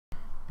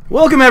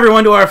Welcome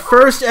everyone to our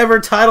first ever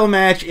title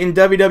match in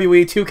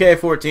WWE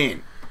 2K14.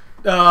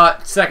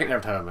 Second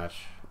ever title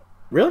match.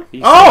 Really?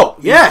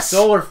 Yes!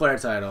 Solar Flare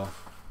title.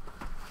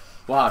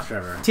 Wow,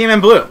 Trevor. Team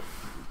in blue.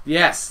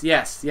 Yes.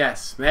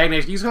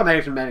 MagNation. You can call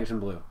MagNation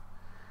Blue.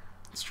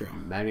 It's true.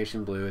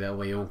 MagNation Blue. That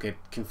way you won't get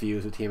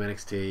confused with Team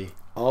NXT.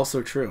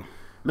 Also true.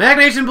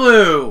 MagNation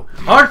Blue.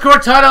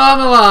 Hardcore title on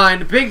the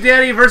line. Big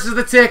Daddy versus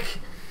the Tick.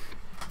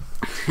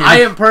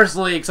 I am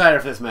personally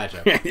excited for this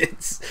matchup.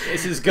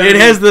 It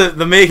has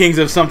the makings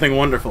of something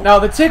wonderful. Now,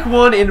 the Tick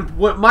won in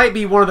what might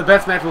be one of the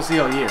best matches we'll see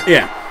all year.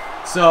 Yeah.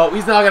 So,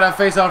 he's now going to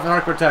face off for the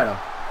Hardcore title.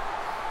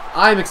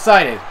 I'm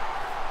excited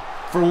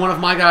for one of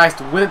my guys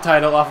to win a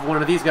title off of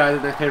one of these guys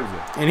at the next pay-per-view.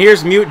 And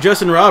here's mute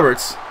Justin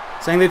Roberts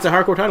saying that it's a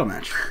hardcore title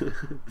match.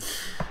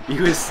 He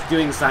was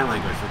doing sign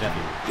language for deaf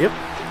people. Yep.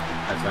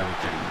 That's why we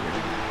couldn't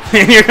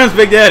hear it. And here comes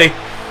Big Daddy.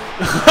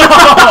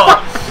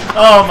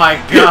 Oh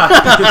my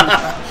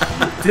god.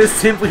 This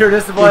simply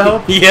irresistible, I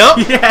hope? Yep.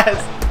 Yes.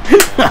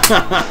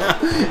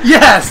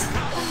 Yes.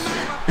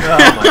 Oh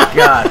my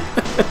god.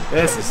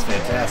 This is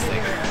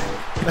fantastic.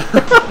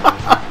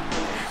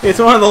 It's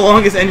one of the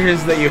longest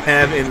entrances that you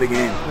have in the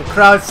game. The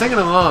crowd's singing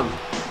along.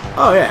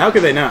 Oh yeah, how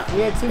could they not?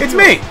 It's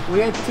me! We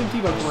had Tim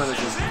Tebow come on this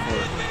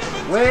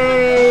before.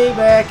 Way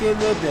back in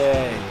the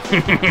day.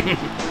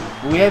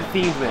 We had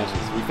themed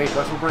matches. We faced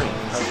Russell Brand.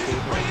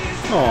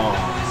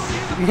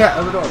 Aww. Yeah,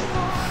 I'm adorable.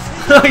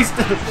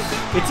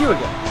 It's you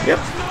again. Yep.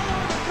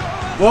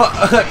 Well,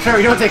 Trevor,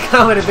 you don't take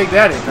comment at Big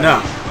Daddy.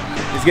 No.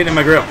 He's getting in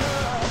my grill.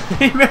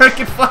 The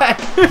American flag.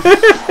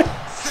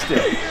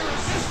 Still.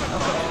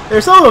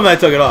 There's some of them that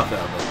took it off, though.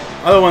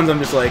 But other ones I'm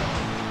just like...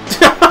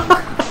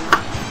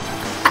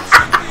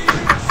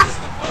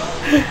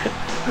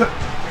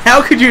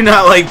 How could you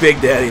not like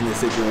Big Daddy in this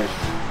situation?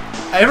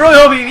 I really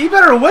hope he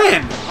better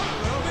win.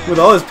 With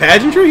all his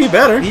pageantry, he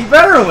better. He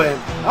better win.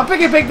 I'm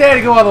picking Big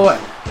Daddy to go all the way.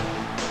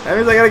 That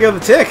means I gotta go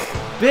with the Tick.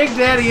 Big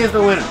Daddy is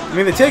the winner. I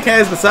mean, the Tick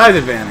has the size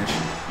advantage.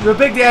 The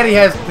Big Daddy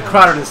has the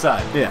crowd on his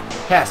side. Yeah.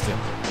 Has to.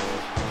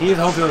 He has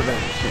home field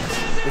advantage.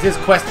 Yes. It's his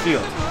quest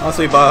field.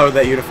 Also, he borrowed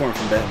that uniform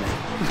from Batman.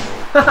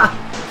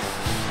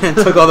 And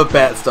took all the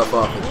bat stuff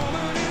off it.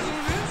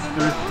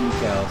 There's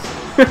decals.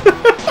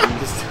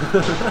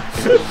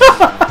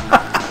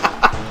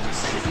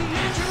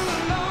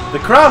 The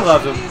crowd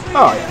loves him.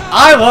 Oh, yeah.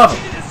 I love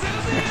him.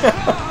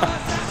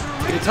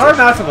 It's hard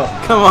not to love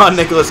him. Come on,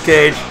 Nicolas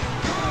Cage.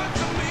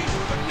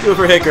 Do it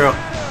for Hit Girl.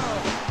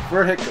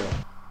 For Hit Girl.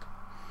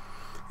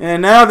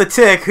 And now the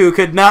Tick, who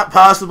could not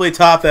possibly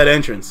top that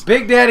entrance.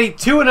 Big Daddy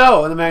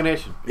 2-0 in the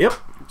MagNation. Yep.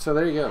 So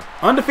there you go.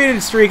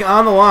 Undefeated streak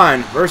on the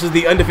line versus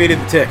the undefeated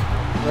The Tick.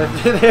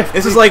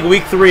 This is like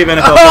week 3 of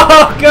NFL.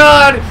 Oh,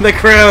 God! The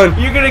crown.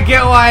 You're going to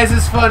get why is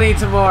this funny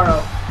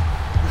tomorrow.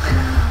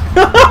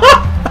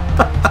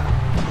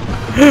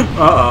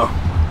 Uh-oh.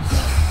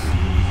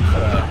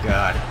 Oh,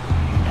 God.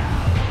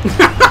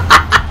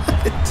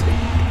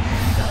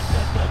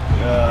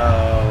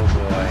 Oh,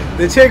 boy.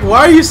 The Tick, why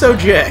are you so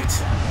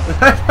jacked?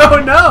 I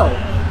don't know.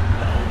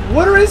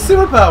 What are his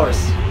superpowers?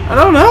 I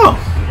don't know.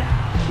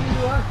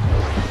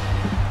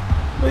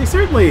 Well, he's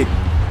certainly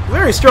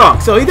very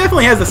strong. So he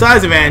definitely has the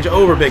size advantage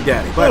over Big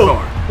Daddy, by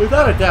far.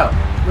 Without a doubt.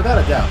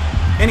 Without a doubt.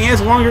 And he has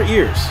longer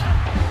ears.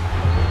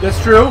 That's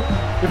true.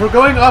 If we're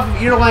going off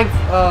of ear length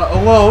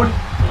alone,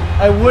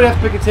 I would have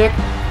to pick a Tick.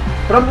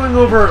 But I'm going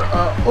over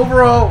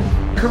overall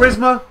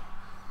charisma,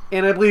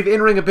 and I believe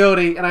in-ring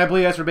ability, and I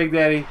believe that's for Big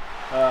Daddy.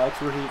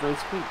 That's where he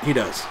rates me. He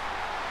does.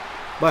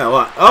 By a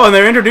lot. Oh, and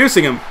they're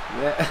introducing him.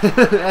 Yeah.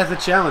 As the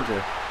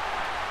challenger.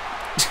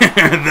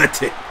 The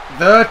Tick.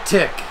 The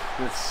Tick.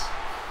 That's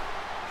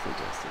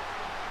fantastic.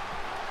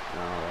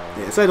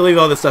 Yeah, it's sad to leave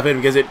all this stuff in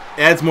because it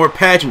adds more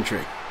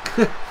pageantry.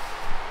 The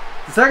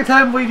second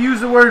time we've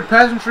used the word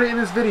pageantry in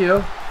this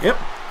video. Yep.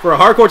 For a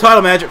hardcore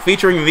title match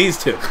featuring these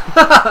two.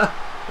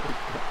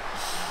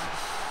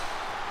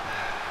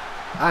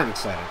 I'm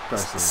excited,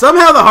 personally.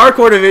 Somehow the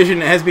hardcore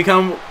division has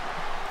become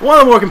one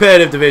of the more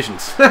competitive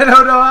divisions. I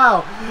don't know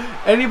how.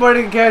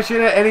 Anybody can cash in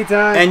at any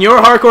time. And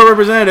your hardcore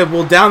representative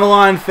will down the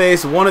line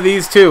face one of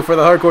these two for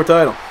the hardcore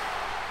title.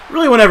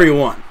 Really whenever you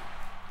want.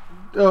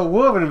 Oh,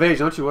 we'll have an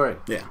invasion, don't you worry.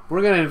 Yeah.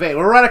 We're going to invade.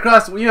 We're right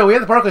across, we have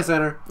the Barclays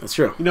Center. That's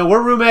true.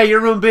 We're room A, you're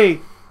room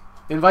B.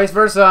 And vice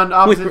versa on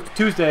opposite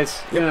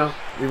Tuesdays, Yep.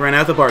 We ran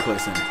out the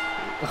Barclays Center.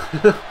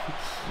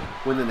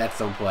 When the Nets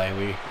don't play,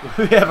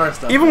 we have our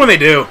stuff. Even when they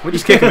do, we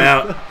just kick them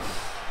out.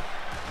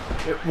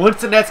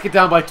 Once the Nets get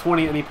down by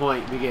 20 at any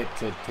point, we get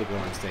to take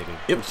over the stadium.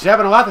 Yep. Which has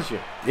happened a lot this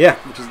year. Yeah.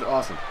 Which is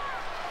awesome.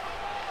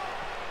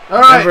 All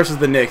right. Versus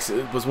the Knicks,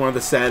 it was one of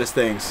the saddest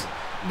things.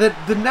 The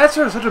Nets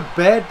are such a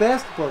bad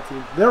basketball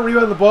team. They don't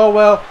rebound the ball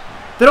well.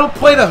 They don't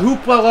play the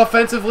hoop well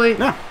offensively.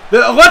 No.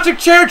 The electric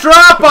chair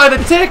drop by the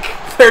Tick.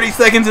 30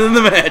 seconds into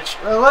the match.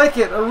 I like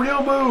it. A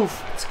real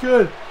move. It's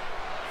good.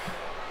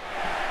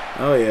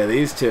 Oh, yeah,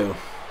 these two.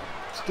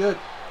 It's good.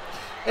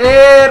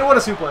 And what a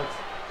suplex.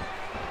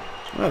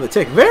 Wow, the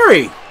Tick.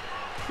 Very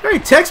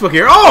textbook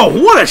here. Oh,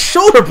 what a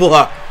shoulder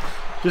block.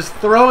 Just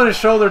throwing his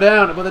shoulder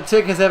down, but the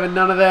Tick is having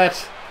none of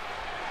that.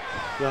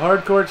 The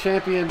Hardcore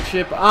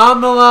Championship on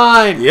the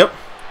line. Yep.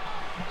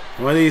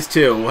 One of these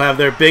two will have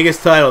their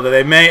biggest title that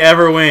they may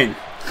ever win.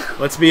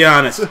 Let's be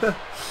honest.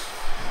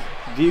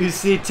 Do you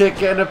see Tick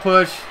getting a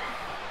push?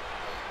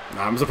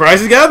 I'm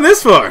surprised he's gotten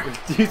this far.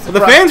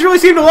 The fans really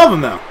seem to love him,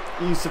 though.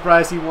 You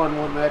surprised he won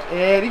one match.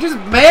 And he's just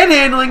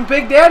manhandling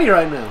Big Daddy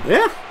right now.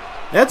 Yeah.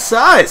 That's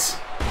size.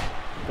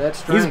 That's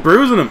strength. He's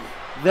bruising him.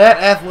 That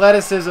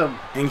athleticism.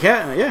 And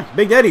yeah,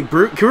 Big Daddy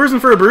cruising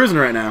for a bruising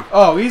right now.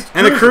 Oh, he's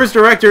cruising. And the cruise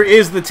director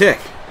is the Tick.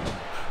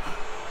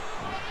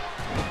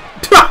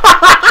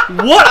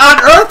 What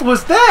on earth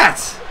was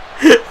that?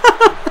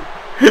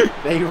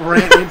 They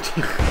ran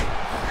into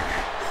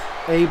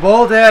a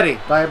Bull Daddy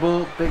by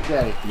Big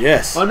Daddy.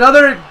 Yes.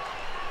 Another.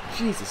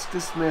 Jesus,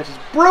 this match is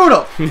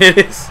brutal. It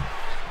is.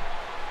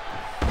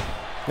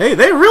 Hey,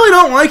 they really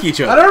don't like each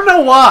other. I don't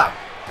know why.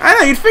 I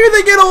know, you'd figure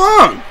they'd get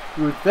along.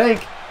 You would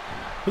think.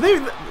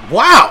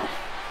 Wow.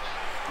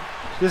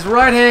 This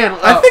right hand.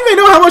 I think they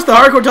know how much the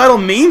hardcore title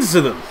means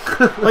to them.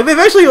 Like, they've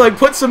actually, like,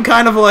 put some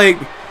kind of, like,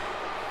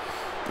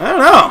 I don't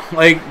know,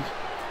 like,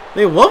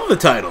 they love the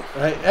title.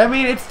 I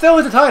mean, it still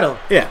is a title.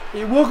 Yeah.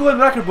 It will go in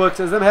record books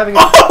as them having a...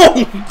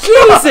 Oh,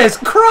 Jesus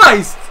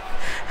Christ!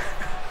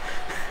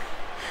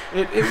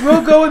 It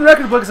will go in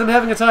record books as them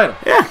having a title.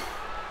 Yeah.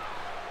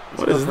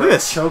 What is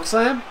this? Choke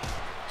slam?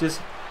 Just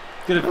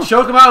gonna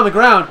choke him out on the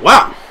ground.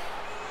 Wow.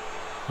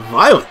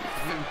 Violent.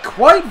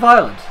 Quite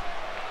violent.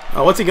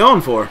 Oh, what's he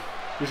going for?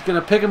 He's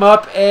gonna pick him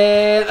up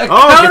and a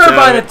counter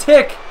by the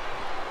Tick.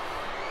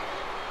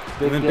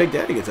 And then Big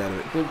Daddy gets out of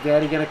it. Big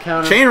Daddy gonna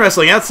counter. Chain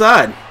wrestling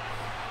outside.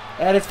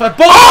 And it's fun.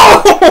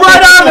 Oh!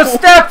 Right on the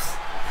steps!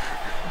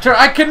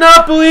 I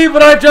cannot believe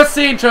what I've just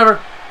seen,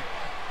 Trevor.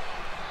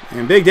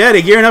 And Big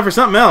Daddy gearing up for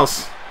something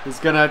else. He's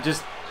gonna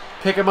just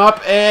pick him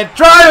up and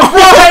drive him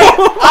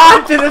right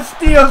onto the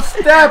steel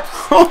steps.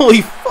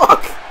 Holy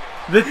fuck.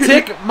 The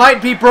Tick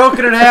might be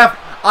broken in half.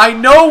 I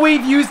know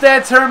we've used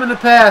that term in the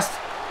past,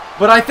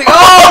 but I think...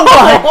 Oh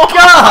my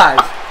God!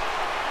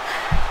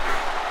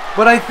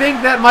 But I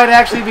think that might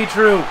actually be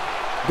true.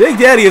 Big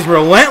Daddy is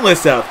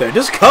relentless out there.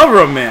 Just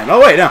cover him, man.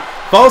 Oh, wait, no.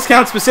 Falls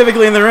count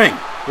specifically in the ring.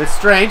 It's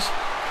strange.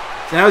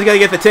 So now he's got to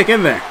get the Tick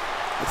in there.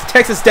 It's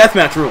Texas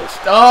Deathmatch rules.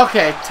 Oh,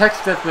 okay,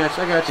 Texas Deathmatch.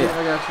 I got you. Yeah.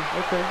 I got you.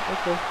 Okay,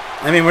 okay.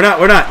 I mean, we're not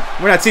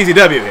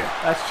CZW here.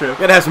 That's true.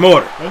 Gotta have some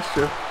order. That's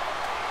true.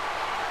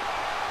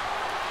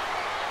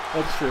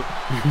 That's true.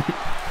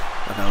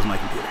 Oh, that was my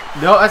computer.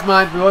 No, that's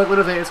mine. We went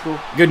over there at school.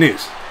 Good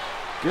news.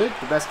 Good?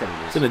 The best kind of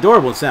news. It's an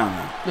adorable sound,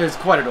 though. It's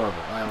quite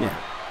adorable. I love it. Yeah.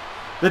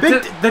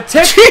 The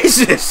Tick...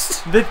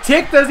 Jesus! The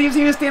Tick doesn't even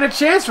seem to stand a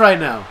chance right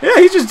now. Yeah,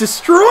 he's just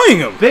destroying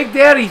him. Big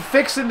Daddy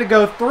fixing to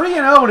go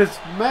 3-0 in his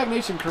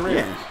M4GNation career.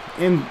 Yeah,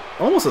 in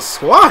almost a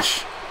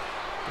squash.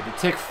 The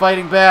Tick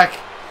fighting back.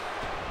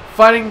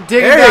 Digging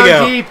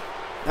down deep.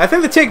 I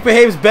think the Tick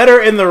behaves better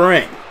in the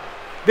ring.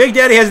 Big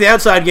Daddy has the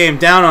outside game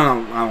down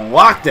on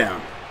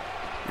lockdown.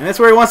 And that's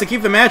where he wants to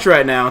keep the match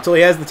right now until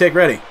he has the Tick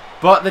ready.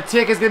 But the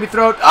Tick is going to be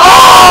thrown...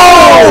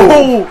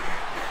 Oh!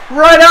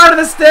 Right out of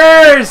the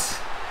stairs!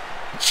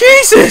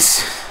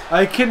 Jesus!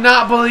 I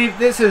cannot believe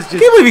this is just... I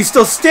can't believe he's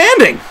still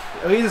standing.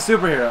 Oh, he's a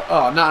superhero.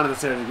 Oh, not on the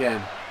stairs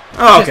again.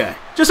 Oh, okay.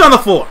 Just on the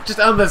floor. Just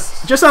on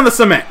this... Just on the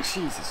cement.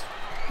 Jesus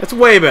That's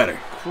way better.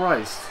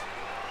 Christ.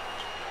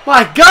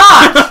 My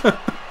God!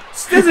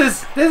 This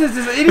is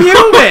just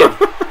inhuman!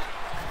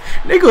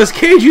 Nicolas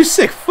Cage, you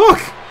sick fuck.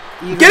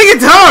 Get a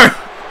guitar!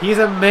 He's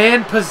a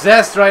man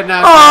possessed right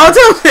now. Oh,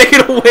 don't take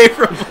it away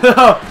from him.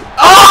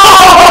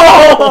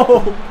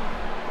 Oh!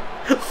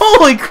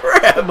 Holy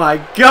crap! My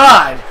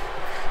God!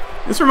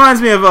 This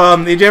reminds me of,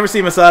 did you ever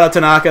see Masato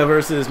Tanaka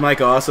versus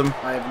Mike Awesome?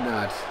 I have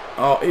not.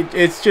 Oh,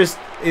 it's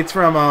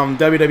from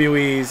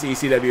WWE's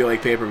ECW,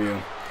 like,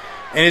 pay-per-view.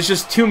 And it's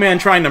just two men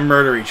trying to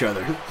murder each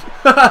other.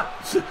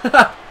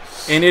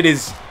 And it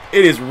is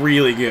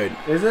really good.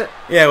 Is it?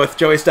 Yeah, with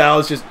Joey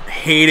Styles just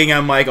hating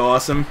on Mike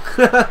Awesome.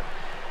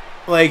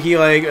 Like,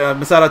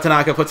 Masato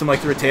Tanaka puts him, like,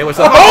 through a table. It's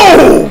like,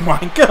 oh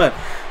my God!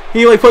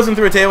 He, like, puts him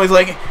through a table. He's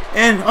like,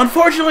 and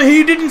unfortunately,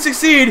 he didn't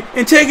succeed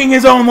in taking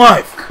his own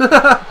life.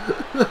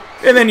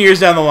 And then years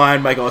down the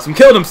line, Mike Awesome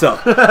killed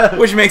himself,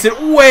 which makes it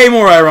way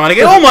more ironic.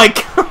 And, oh my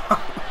God!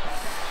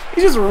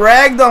 He just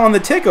ragged on the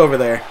Tick over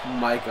there.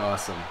 Mike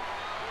Awesome.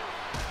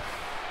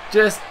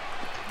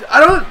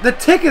 The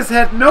Tick has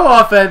had no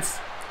offense.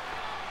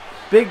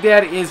 Big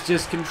Daddy is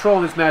just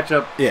controlling this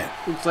matchup. Yeah.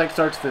 It's like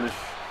start to finish.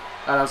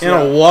 I don't see in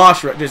a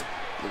wash, just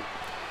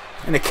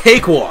in a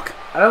cakewalk.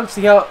 I don't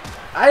see how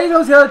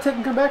the Tick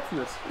can come back from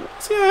this.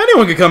 See how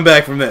anyone could come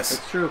back from this.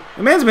 That's true.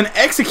 The man's been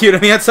executed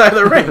on the outside of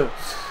the ring.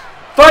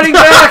 Fighting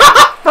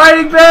back!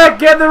 Fighting back!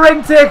 Get in the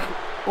ring, Tick!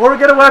 Or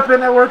get a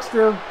weapon that works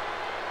too.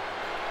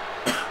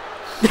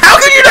 How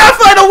can you not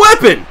find a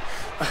weapon?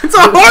 It's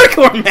a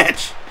hardcore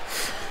match.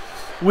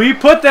 We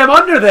put them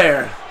under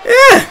there.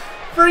 Yeah.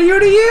 For you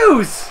to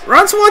use.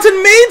 Ron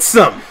Swanson made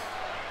some.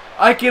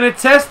 I can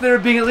attest there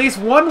being at least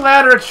one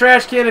ladder, a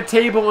trash can, a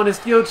table, and a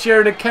steel chair,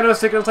 and a kendo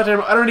stick and a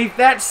sledgehammer underneath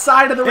that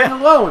side of the ring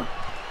alone.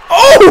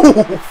 Oh!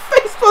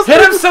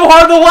 Hit him so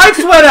hard the lights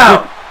went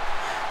out.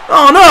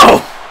 Oh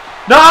no!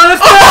 Not on the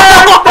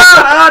stairs!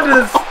 Not onto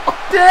the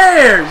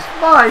stairs!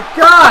 My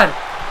God!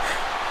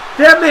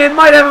 That man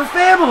might have a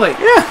family!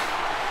 Yeah.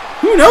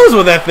 Who knows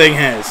what that thing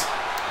has?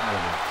 I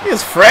don't know. He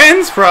has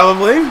friends,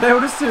 probably. I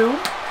would assume.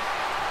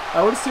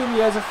 I would assume he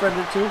has a friend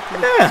or two.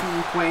 Yeah. Some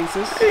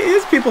acquaintances. He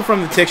has people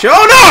from the Tick Show.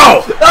 Oh,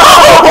 no!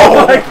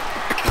 Oh! My...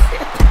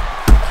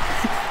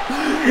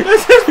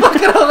 This is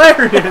fucking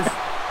hilarious!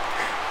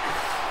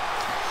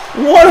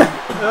 What?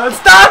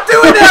 Stop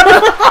doing that!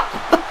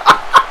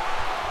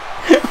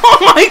 Oh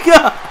my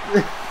God!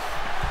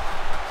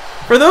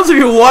 For those of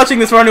you watching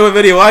this run to a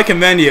video, I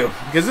commend you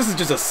because this is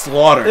just a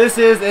slaughter. This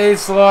is a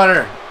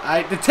slaughter.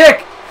 The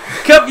Tick.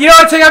 Come, you know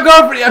what, Tick? I'm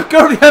going for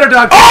the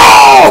underdog.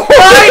 Oh!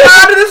 Right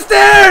onto the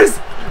stairs.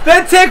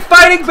 The Tick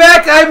fighting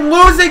back. I'm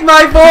losing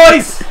my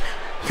voice.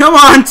 Come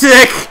on,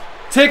 Tick.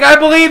 Tick, I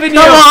believe in you.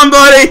 Come on,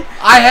 buddy.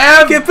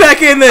 Get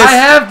back in this. I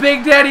have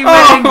Big Daddy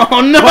winning. Oh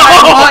no! But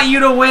I want you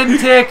to win,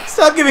 Tick.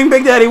 Stop giving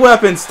Big Daddy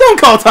weapons. Don't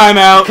call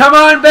timeout. Come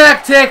on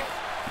back, Tick.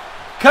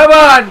 Come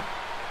on.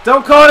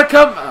 Don't call it a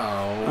come.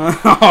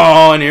 Oh.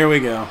 Oh, and here we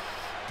go.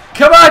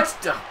 Come on.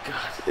 Oh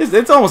God.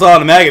 It's almost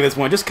automatic at this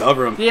point. Just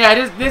cover him. Yeah,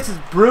 this is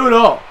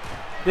brutal.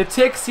 The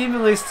Tick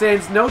seemingly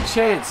stands no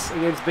chance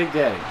against Big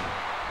Daddy.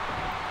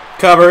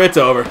 Cover. It's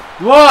over. 1,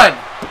 2.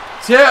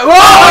 Whoa!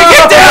 Oh, he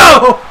kicked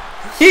out.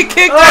 He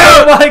kicked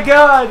out. Oh my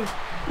God.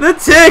 The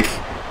Tick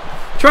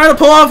trying to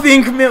pull off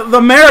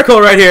the miracle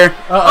right here.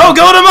 Oh,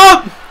 got him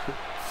up.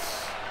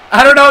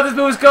 I don't know what this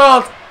move is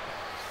called.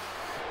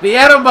 The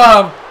Atom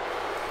Bomb.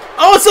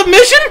 Oh, a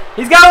submission?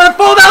 He's got a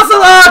full Nelson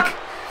lock.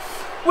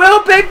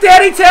 Will Big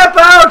Daddy tap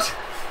out?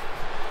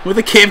 With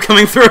a cape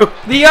coming through.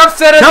 The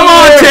upset of Come the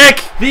on, year.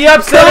 Tick. The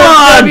upset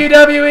of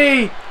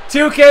WWE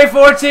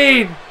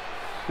 2K14.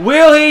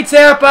 Will he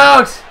tap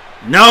out?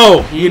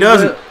 No, he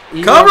doesn't.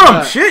 Cover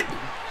him. Shit.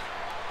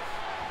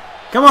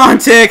 Come on,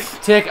 Tick.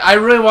 Tick, I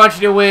really want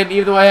you to win,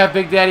 even though I have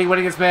Big Daddy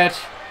winning this match.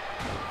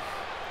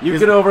 You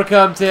can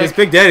overcome, Tick. Because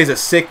Big Daddy's a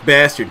sick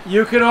bastard.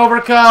 You can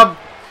overcome.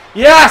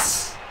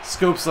 Yes!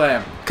 Scoop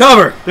slam.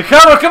 Cover. The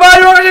cover. Come on,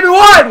 you're only going to be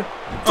one.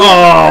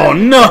 Oh, I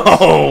no.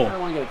 don't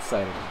want to get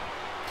excited.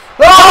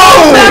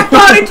 Oh! Back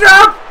body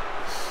drop.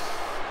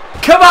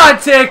 Come on,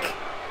 Tick.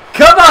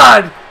 Come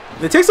on.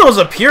 The Tick's almost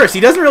a purist. He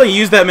doesn't really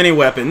use that many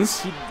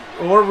weapons.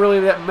 Or really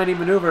that many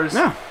maneuvers.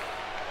 No.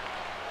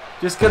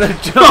 Just going to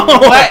jump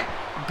let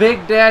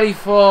Big Daddy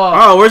fall.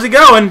 Oh, where's he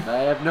going?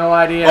 I have no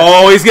idea.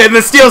 Oh, he's getting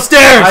the steel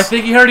stairs. I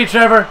think he heard you,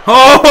 Trevor.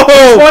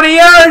 Oh! 20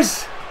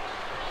 years.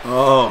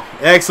 Oh,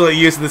 excellent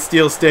use of the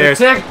steel stairs.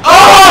 The Tick.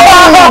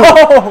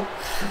 Oh!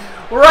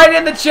 Right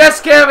in the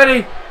chest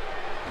cavity.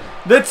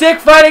 The Tick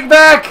fighting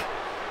back.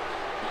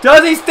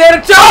 Does he stand a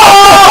chance?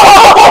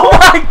 Oh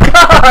my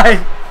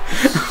God!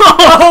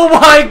 Oh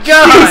my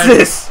God!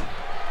 Jesus!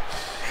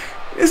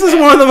 This is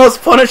one of the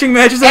most punishing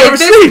matches I've ever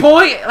seen. At this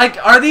point, like,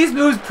 are these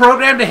moves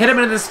programmed to hit him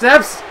into the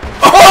steps?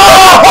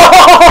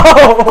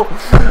 Oh!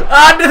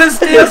 Onto the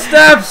steel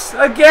steps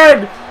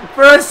again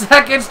for a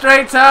second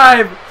straight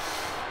time.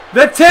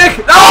 The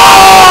Tick.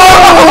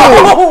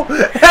 Oh!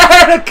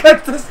 And it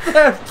cuts the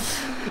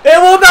steps. It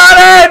will not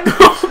end.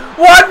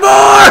 One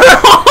more.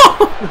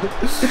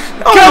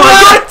 Come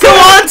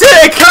on,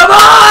 Tick. Come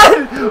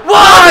on.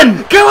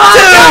 One. Come on.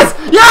 Yes.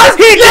 Yes.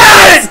 He did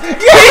it.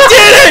 He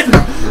did it.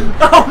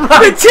 Oh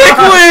my The Tick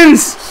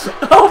wins.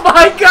 Oh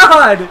my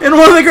God. In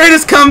one of the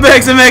greatest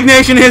comebacks in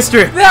M4GNation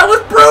history. That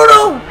was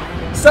brutal.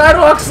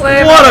 Sidewalk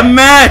slam. What a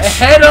match.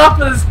 Head up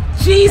is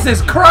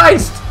Jesus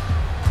Christ.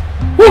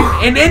 Whew.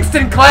 An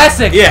instant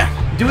classic. Yeah.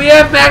 Do we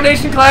have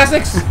M4GNation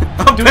classics?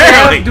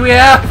 Apparently. Do we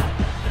have?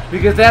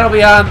 Because that'll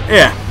be on.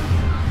 Yeah.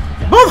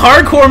 Both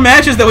hardcore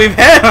matches that we've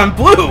had on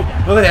Blue.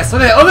 Look at this.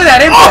 Look at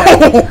that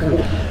impact. Oh!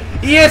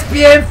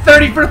 ESPN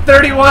 30 for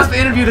 30 wants to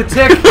interview the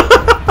Tick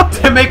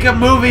to make a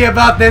movie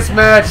about this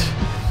match.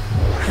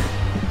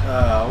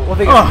 We'll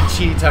think of a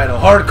cheaty title.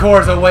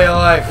 Hardcore is a way of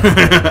life.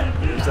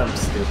 Something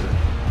stupid.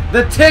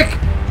 The Tick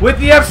with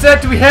the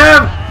upset. Do we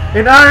have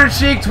an Iron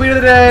Sheik tweet of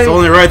the day? It's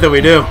only right that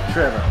we do.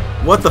 Trevor.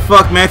 What the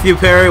fuck, Matthew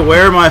Perry?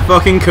 Where my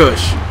fucking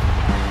Kush?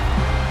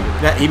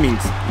 That he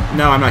means.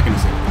 No, I'm not going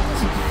to say that.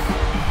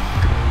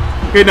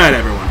 Good night,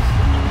 everyone.